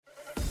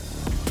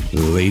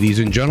Ladies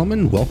and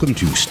gentlemen, welcome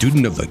to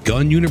Student of the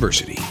Gun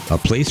University, a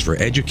place for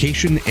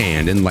education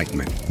and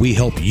enlightenment. We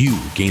help you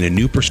gain a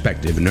new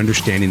perspective and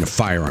understanding of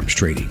firearms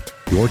training.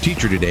 Your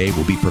teacher today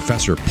will be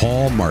Professor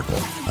Paul Markle,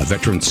 a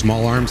veteran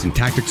small arms and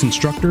tactics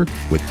instructor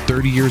with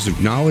 30 years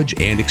of knowledge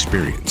and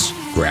experience.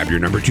 Grab your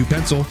number 2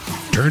 pencil,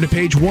 turn to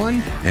page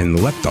 1,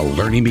 and let the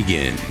learning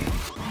begin.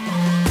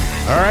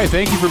 All right,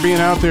 thank you for being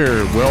out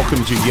there.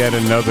 Welcome to yet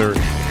another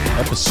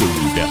episode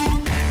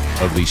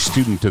of the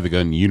Student of the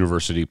Gun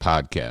University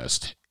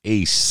podcast.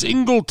 A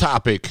single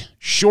topic,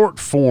 short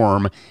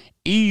form,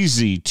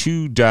 easy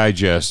to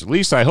digest. At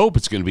least I hope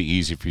it's going to be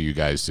easy for you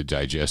guys to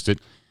digest it.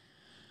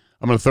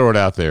 I'm going to throw it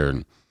out there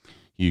and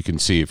you can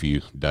see if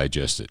you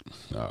digest it.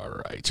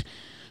 All right.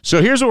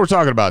 So here's what we're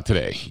talking about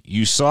today.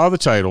 You saw the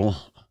title,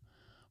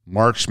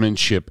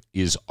 Marksmanship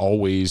is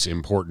Always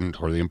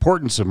Important, or the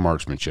importance of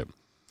marksmanship.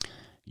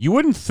 You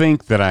wouldn't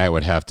think that I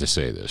would have to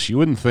say this. You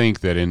wouldn't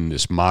think that in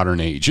this modern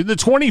age, in the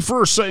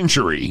 21st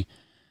century,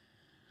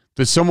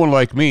 that someone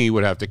like me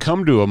would have to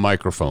come to a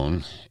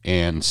microphone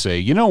and say,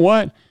 you know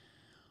what?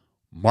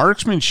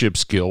 Marksmanship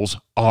skills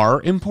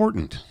are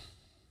important.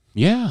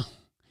 Yeah.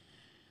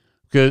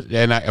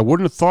 And I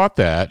wouldn't have thought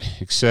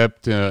that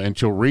except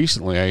until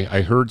recently.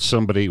 I heard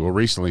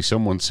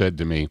someone said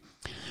to me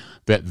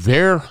that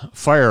their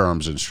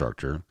firearms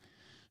instructor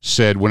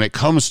said when it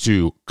comes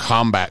to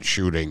combat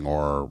shooting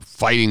or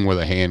fighting with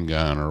a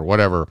handgun or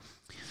whatever,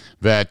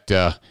 that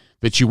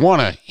you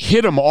want to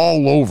hit them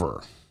all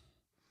over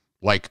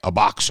like a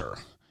boxer,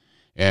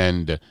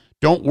 and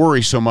don't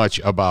worry so much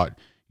about,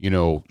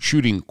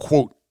 shooting,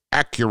 quote,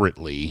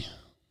 accurately.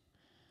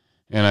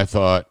 And I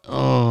thought,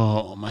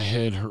 oh, my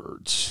head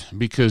hurts,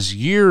 because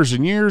years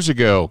and years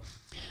ago,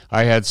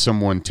 I had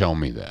someone tell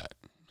me that.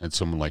 And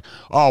someone like,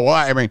 oh,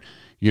 well,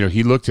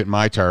 he looked at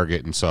my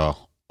target and saw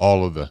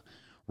all of the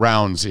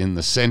rounds in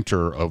the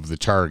center of the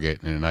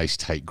target in a nice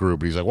tight group.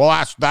 And he's like,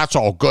 well, that's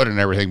all good and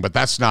everything, but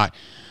that's not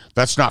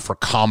for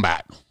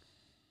combat.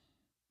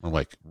 I'm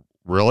like,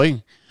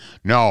 really?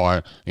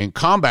 No, in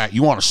combat,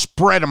 you want to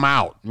spread them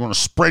out. You want to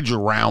spread your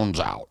rounds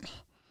out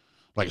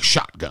like a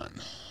shotgun.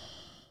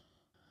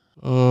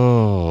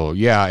 Oh,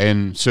 yeah.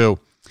 And so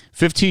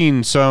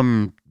 15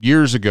 some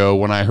years ago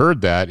when I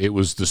heard that, it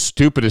was the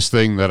stupidest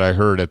thing that I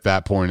heard at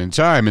that point in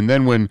time. And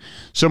then when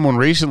someone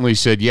recently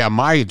said, yeah,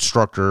 my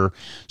instructor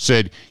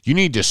said, you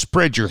need to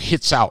spread your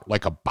hits out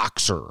like a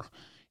boxer,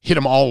 hit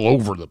them all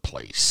over the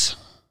place.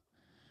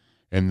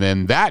 And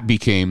then that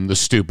became the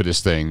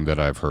stupidest thing that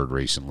I've heard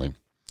recently.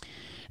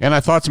 And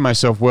I thought to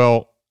myself,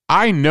 well,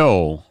 I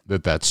know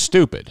that that's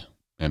stupid.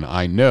 And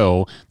I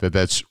know that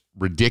that's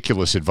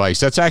ridiculous advice.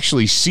 That's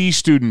actually C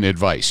student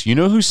advice. You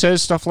know who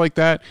says stuff like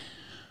that?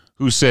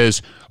 Who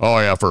says, oh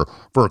yeah,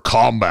 for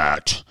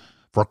combat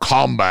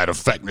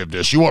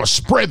effectiveness, you want to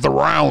spread the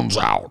rounds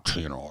out,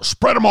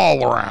 spread them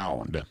all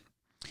around.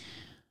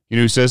 You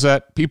know who says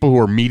that? People who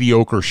are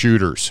mediocre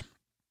shooters.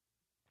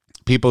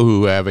 People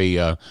who have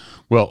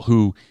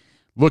who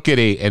look at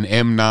an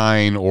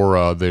M9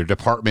 or their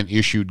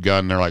department-issued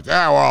gun, they're like,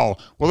 well,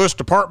 this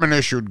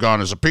department-issued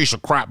gun is a piece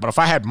of crap, but if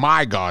I had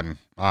my gun,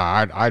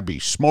 I'd be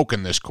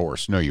smoking this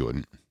course. No, you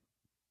wouldn't.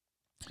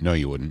 No,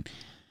 you wouldn't.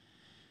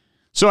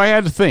 So I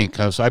had to think.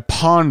 I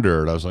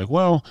pondered. I was like,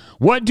 well,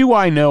 what do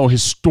I know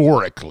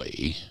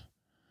historically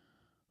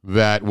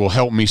that will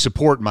help me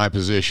support my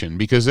position?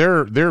 Because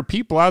there are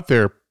people out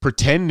there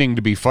pretending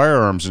to be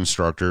firearms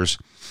instructors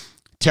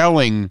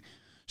telling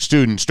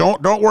students,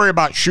 don't worry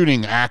about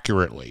shooting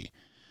accurately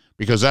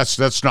because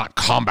that's not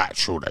combat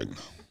shooting.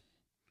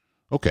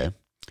 Okay.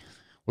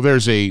 Well,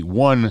 there's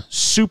one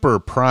super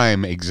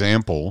prime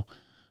example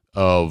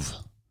of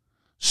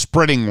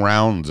spreading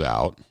rounds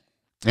out.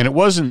 And it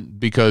wasn't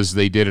because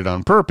they did it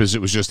on purpose.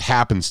 It was just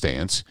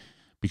happenstance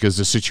because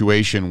the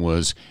situation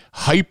was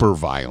hyper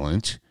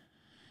violent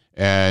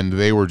and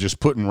they were just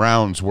putting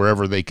rounds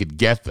wherever they could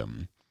get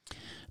them.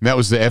 And that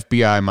was the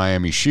FBI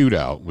Miami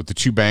shootout with the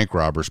 2 bank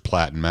robbers,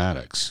 Platt and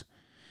Maddox.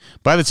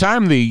 By the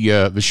time the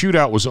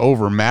shootout was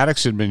over,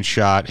 Maddox had been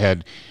shot.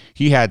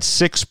 He had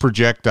 6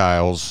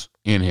 projectiles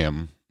in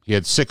him. He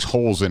had 6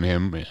 holes in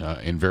him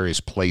in various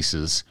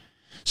places,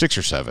 6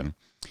 or 7.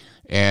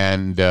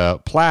 And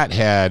Platt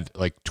had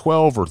like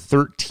 12 or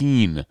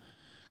 13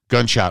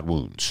 gunshot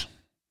wounds.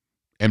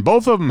 And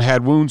both of them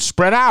had wounds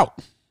spread out.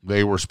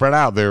 They were spread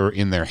out. They were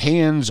in their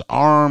hands,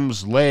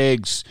 arms,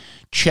 legs,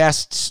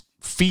 chests,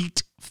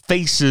 feet,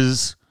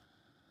 faces.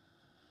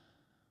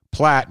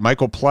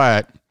 Michael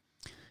Platt,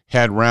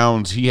 had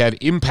rounds. He had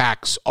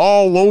impacts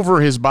all over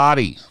his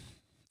body.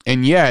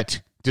 And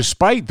yet,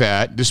 despite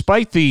the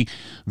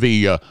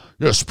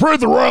spread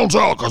the rounds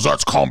out because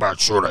that's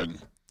combat shooting,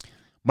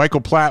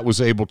 Michael Platt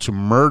was able to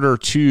murder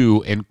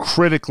 2 and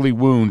critically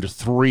wound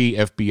 3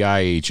 FBI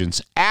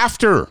agents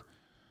after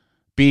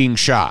being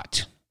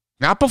shot.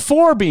 Not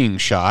before being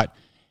shot,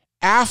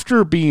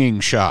 after being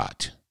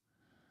shot.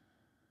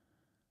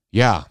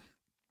 Yeah.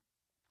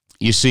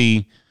 You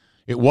see,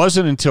 it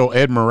wasn't until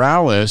Ed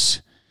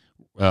Morales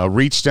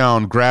reached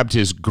down, grabbed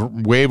his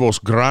huevos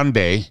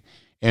grande,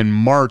 and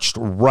marched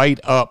right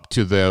up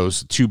to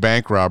those two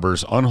bank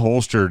robbers,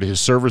 unholstered his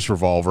service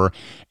revolver,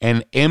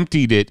 and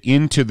emptied it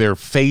into their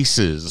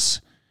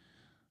faces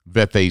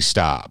that they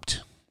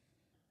stopped.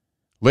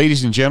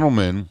 Ladies and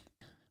gentlemen,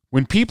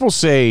 when people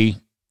say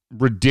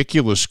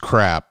ridiculous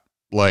crap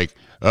like,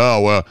 oh,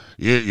 well,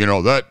 you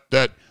know,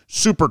 that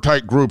super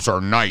tight groups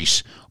are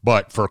nice,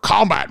 but for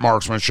combat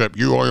marksmanship,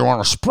 you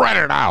want to spread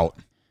it out.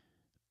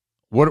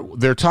 What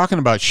they're talking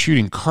about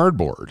shooting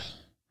cardboard.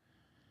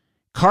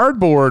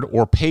 Cardboard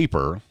or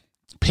paper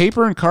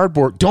and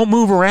cardboard don't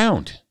move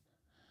around.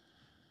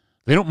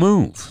 They don't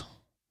move.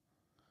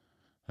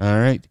 All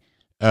right.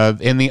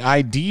 And the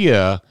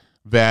idea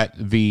that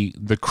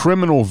the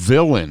criminal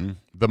villain,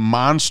 the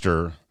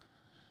monster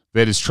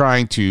that is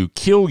trying to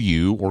kill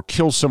you or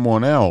kill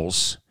someone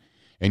else,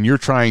 and you're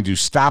trying to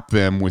stop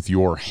them with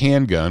your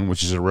handgun,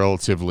 which is a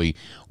relatively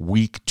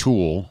weak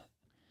tool,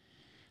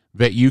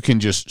 that you can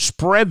just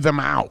spread them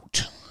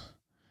out.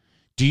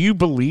 Do you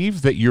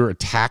believe that your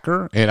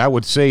attacker, and I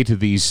would say to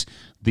these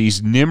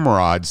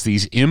nimrods,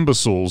 these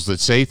imbeciles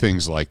that say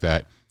things like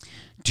that,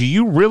 do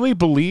you really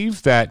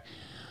believe that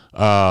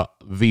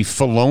the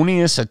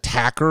felonious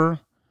attacker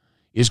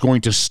is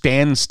going to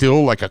stand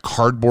still like a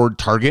cardboard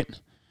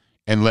target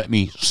and let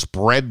me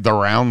spread the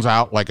rounds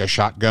out like a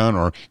shotgun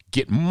or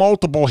get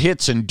multiple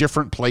hits in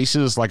different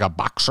places like a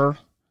boxer?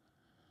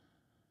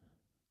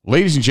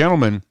 Ladies and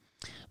gentlemen,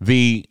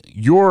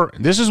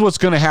 this is what's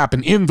going to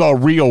happen in the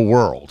real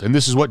world, and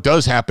this is what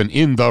does happen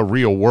in the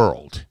real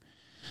world.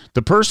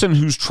 The person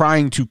who's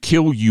trying to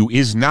kill you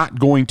is not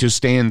going to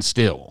stand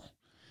still.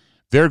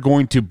 They're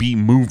going to be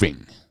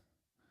moving.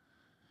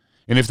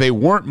 And if they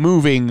weren't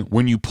moving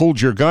when you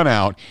pulled your gun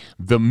out,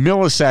 the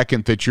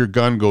millisecond that your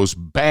gun goes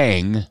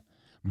bang,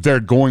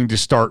 they're going to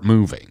start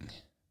moving.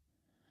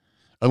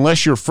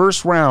 Unless your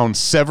first round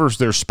severs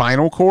their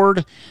spinal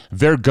cord,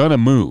 they're going to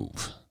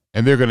move,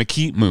 and they're going to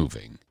keep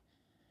moving.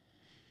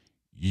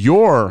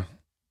 Your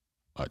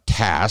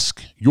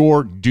task,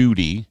 your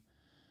duty,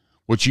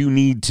 what you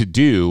need to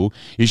do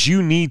is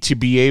you need to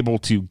be able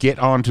to get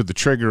onto the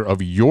trigger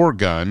of your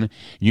gun.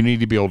 You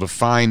need to be able to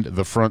find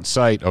the front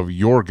sight of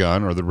your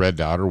gun or the red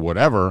dot or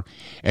whatever,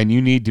 and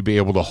you need to be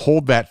able to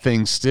hold that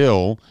thing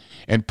still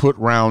and put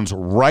rounds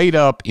right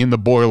up in the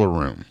boiler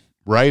room,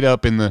 right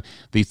up in the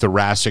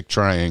thoracic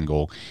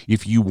triangle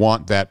if you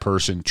want that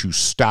person to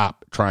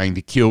stop trying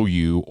to kill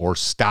you or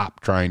stop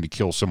trying to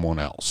kill someone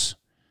else.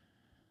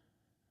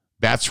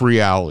 That's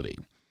reality.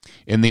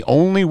 And the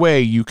only way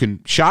you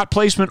can, shot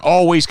placement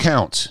always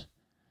counts.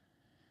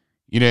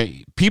 You know,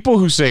 people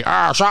who say,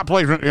 shot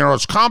placement,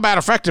 it's combat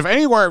effective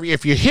anywhere.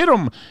 If you hit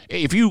them,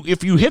 if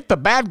you hit the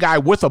bad guy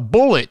with a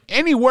bullet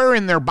anywhere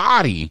in their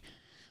body,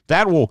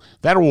 that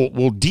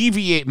will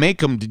deviate, make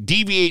them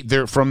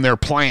deviate from their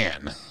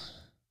plan.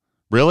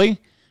 Really?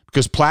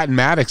 Because Platt and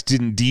Maddox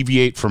didn't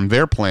deviate from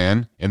their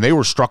plan, and they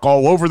were struck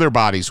all over their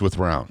bodies with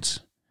rounds.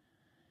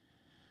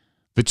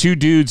 The two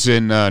dudes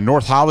in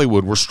North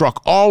Hollywood were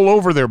struck all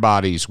over their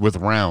bodies with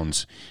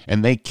rounds,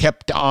 and they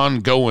kept on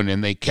going,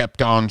 and they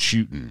kept on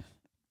shooting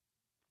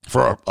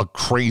for a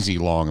crazy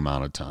long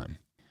amount of time.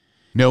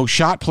 No,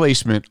 shot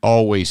placement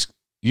always,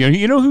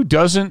 you know who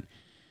doesn't?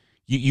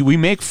 We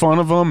make fun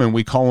of them, and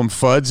we call them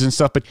FUDs and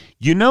stuff, but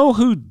you know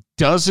who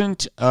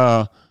doesn't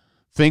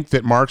think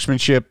that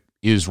marksmanship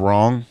is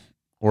wrong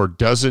or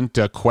doesn't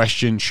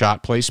question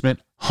shot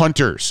placement?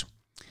 Hunters.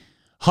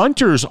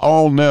 Hunters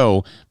all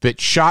know that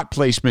shot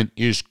placement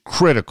is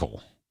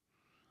critical,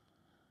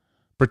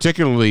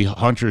 particularly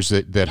hunters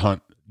that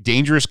hunt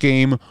dangerous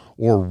game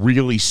or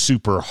really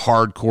super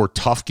hardcore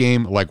tough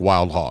game like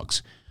wild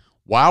hogs.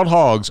 Wild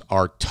hogs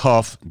are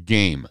tough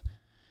game.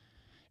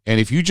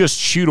 And if you just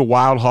shoot a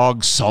wild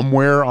hog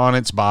somewhere on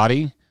its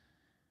body,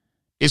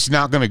 it's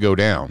not going to go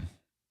down.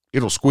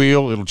 It'll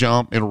squeal, it'll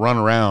jump, it'll run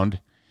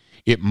around.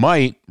 It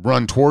might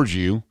run towards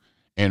you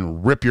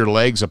and rip your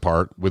legs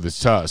apart with its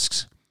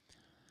tusks.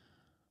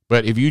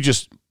 But if you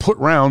just put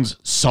rounds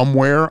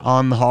somewhere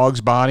on the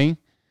hog's body,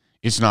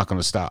 it's not going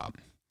to stop.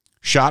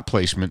 Shot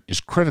placement is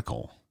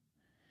critical.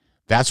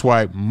 That's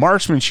why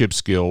marksmanship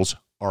skills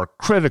are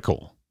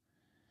critical.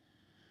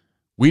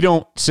 We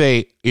don't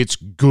say it's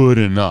good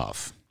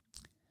enough.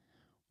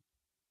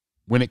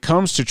 When it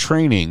comes to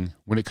training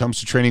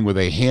with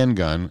a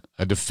handgun,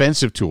 a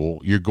defensive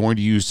tool you're going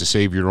to use to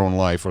save your own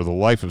life or the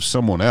life of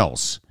someone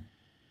else,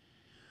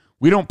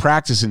 we don't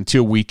practice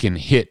until we can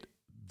hit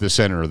the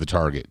center of the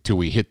target, till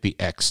we hit the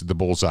X, the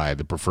bullseye,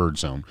 the preferred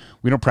zone.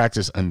 We don't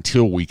practice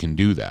until we can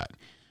do that.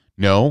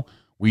 No,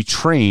 we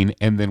train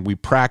and then we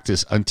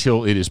practice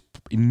until it is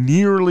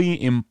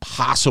nearly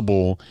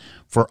impossible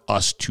for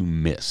us to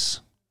miss.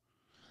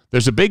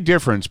 There's a big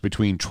difference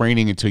between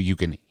training until you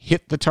can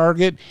hit the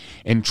target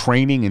and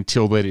training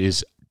until that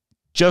is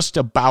just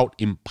about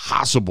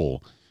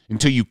impossible,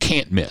 until you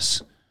can't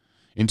miss.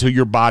 Until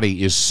your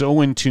body is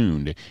so in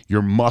tune,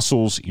 your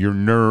muscles, your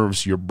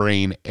nerves, your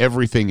brain,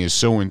 everything is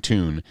so in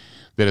tune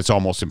that it's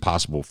almost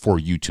impossible for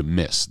you to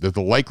miss, that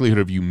the likelihood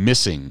of you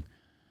missing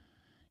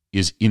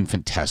is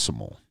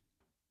infinitesimal.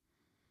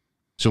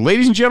 So,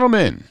 ladies and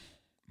gentlemen,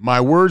 my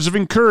words of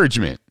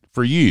encouragement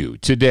for you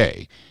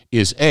today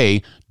is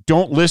A,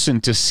 don't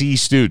listen to C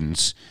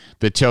students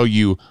that tell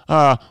you,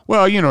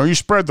 well, you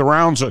spread the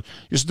rounds.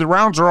 The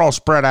rounds are all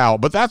spread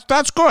out, but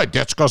that's good.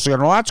 That's because,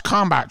 that's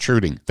combat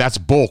shooting. That's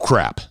bull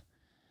crap.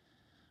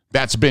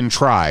 That's been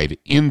tried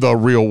in the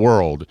real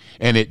world,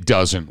 and it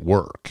doesn't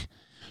work.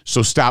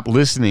 So stop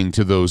listening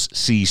to those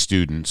C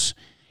students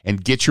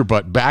and get your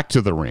butt back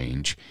to the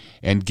range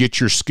and get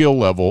your skill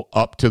level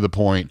up to the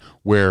point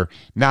where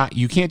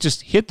you can't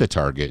just hit the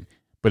target,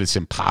 but it's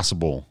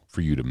impossible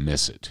for you to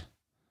miss it.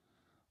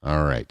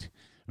 All right.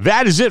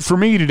 That is it for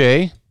me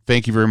today.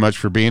 Thank you very much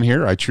for being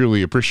here. I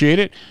truly appreciate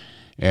it.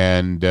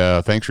 And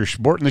thanks for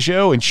supporting the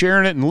show and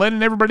sharing it and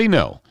letting everybody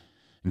know.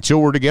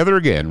 Until we're together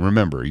again,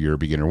 remember, you're a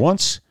beginner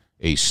once,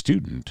 a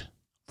student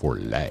for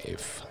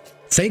life.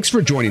 Thanks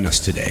for joining us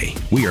today.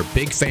 We are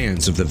big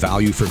fans of the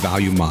value for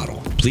value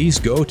model. Please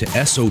go to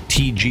sotgu.com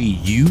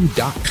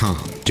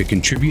to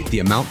contribute the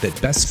amount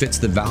that best fits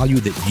the value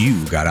that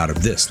you got out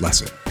of this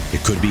lesson.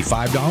 It could be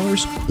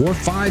 $5 or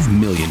 $5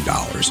 million.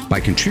 By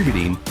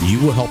contributing, you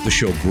will help the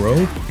show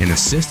grow and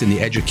assist in the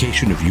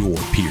education of your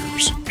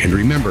peers. And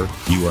remember,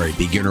 you are a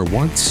beginner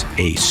once,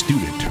 a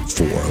student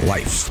for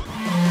life.